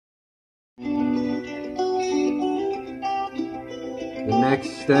The next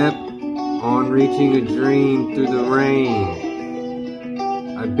step on reaching a dream through the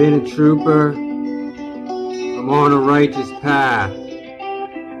rain. I've been a trooper. I'm on a righteous path.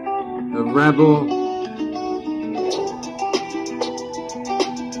 A rebel.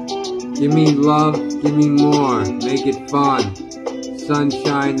 Give me love, give me more. Make it fun.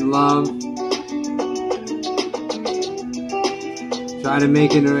 Sunshine, love. Try to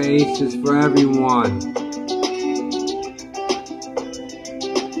make an oasis for everyone.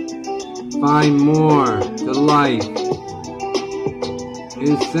 Find more to life. It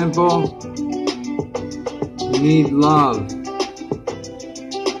is simple. You need love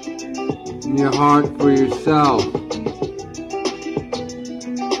in your heart for yourself.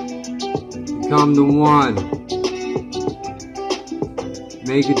 Become the one.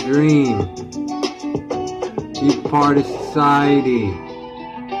 Make a dream. Be part of society.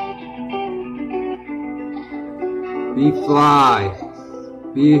 Be fly.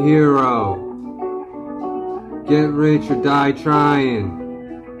 Be a hero. Get rich or die trying.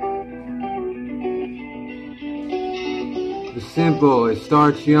 It's simple. It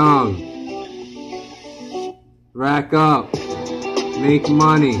starts young. Rack up. Make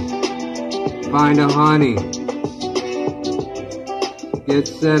money. Find a honey. Get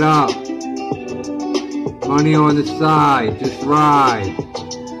set up. Money on the side. Just ride.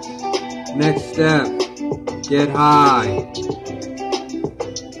 Next step. Get high.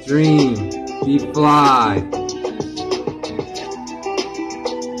 Dream. Be fly.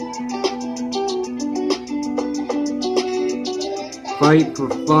 Fight for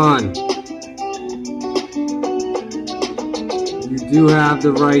fun. You do have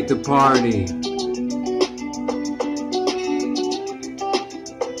the right to party.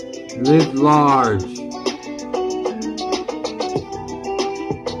 Live large.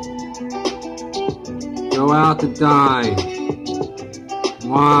 Go out to dine.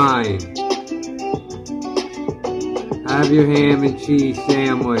 Wine. Have your ham and cheese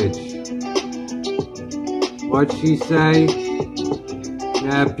sandwich. What'd she say?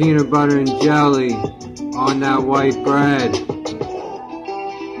 Have peanut butter and jelly on that white bread.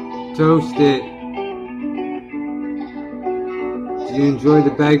 Toast it. Did you enjoy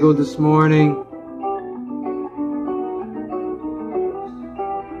the bagel this morning?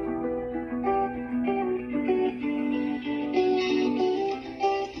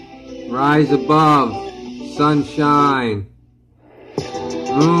 Rise above, sunshine.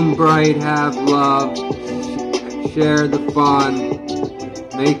 Moon bright, have love. Share the fun.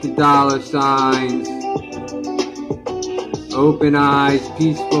 Make the dollar signs. Open eyes,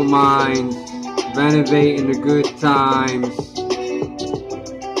 peaceful minds. Renovating the good times.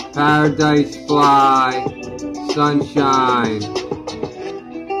 Paradise fly. Sunshine.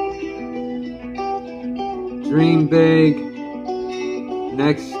 Dream big.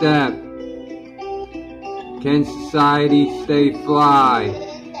 Next step. Can society stay fly?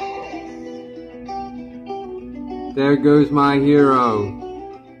 There goes my hero.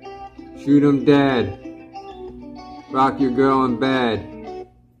 Shoot him dead. Rock your girl in bed.